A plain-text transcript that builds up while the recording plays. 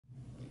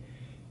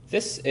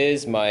This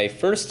is my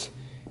first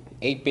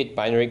 8-bit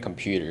binary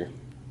computer.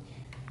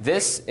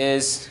 This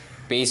is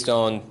based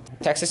on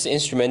Texas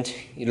Instruments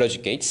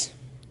logic gates.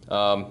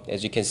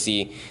 As you can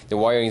see, the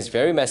wiring is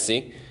very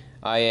messy.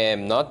 I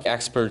am not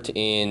expert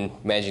in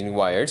managing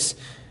wires.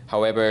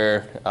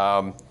 However,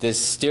 this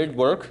still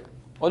works.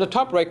 On the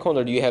top right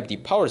corner, you have the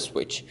power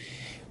switch,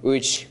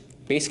 which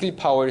basically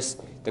powers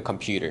the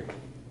computer.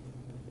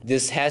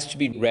 This has to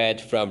be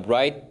read from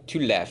right to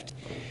left.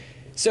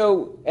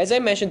 So, as I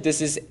mentioned,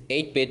 this is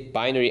 8-bit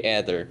binary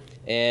adder,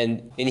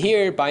 and in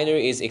here,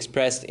 binary is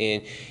expressed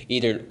in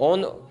either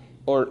on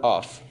or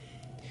off.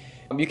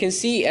 You can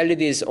see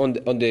LEDs on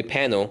the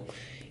panel,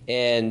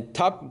 and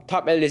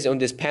top LEDs on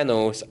these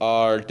panels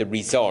are the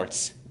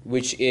results,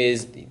 which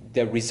is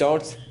the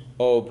results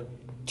of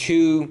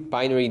two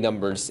binary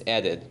numbers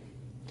added.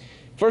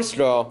 First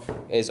raw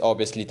is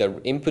obviously the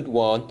input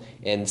 1,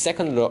 and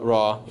second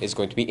raw is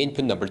going to be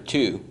input number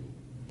 2.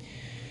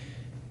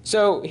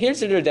 So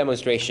here's a little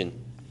demonstration.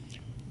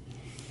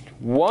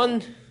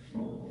 1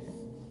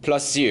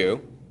 plus 0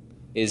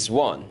 is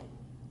 1,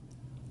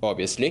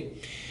 obviously,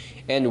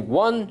 and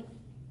 1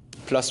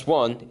 plus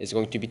 1 is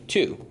going to be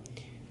 2,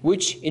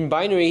 which in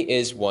binary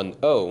is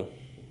 1, 0.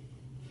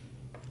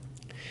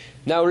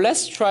 Now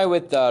let's try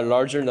with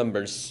larger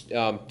numbers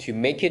to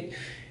make it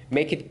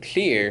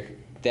clear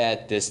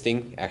that this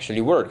thing actually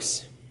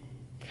works.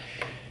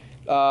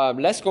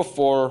 Let's go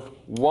for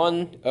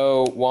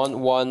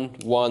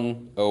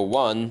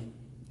 101101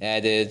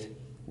 added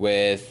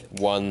with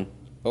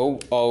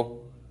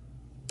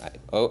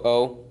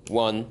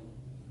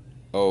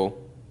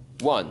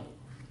 10000101,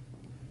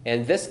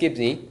 and this gives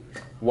me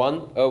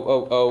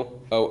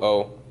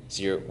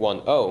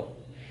 10000010.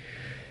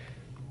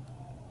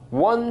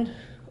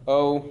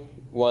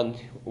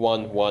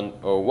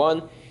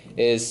 101101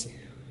 is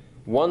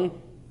 1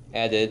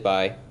 added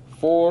by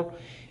 4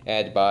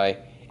 added by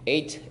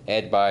 8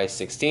 added by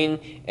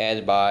 16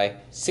 added by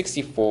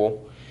 64,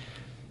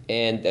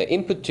 and the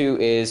input 2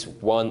 is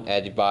 1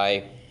 added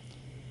by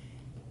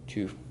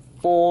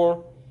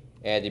 4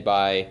 added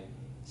by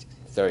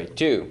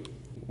 32,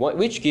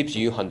 which gives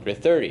you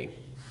 130.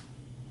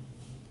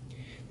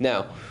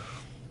 Now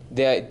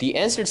the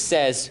answer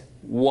says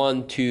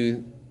 1,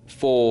 2,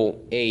 4,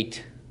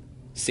 8,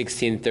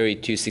 16,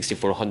 32,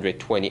 64,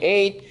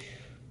 128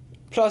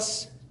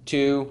 plus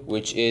 2,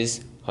 which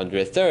is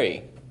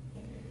 130.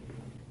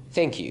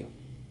 Thank you.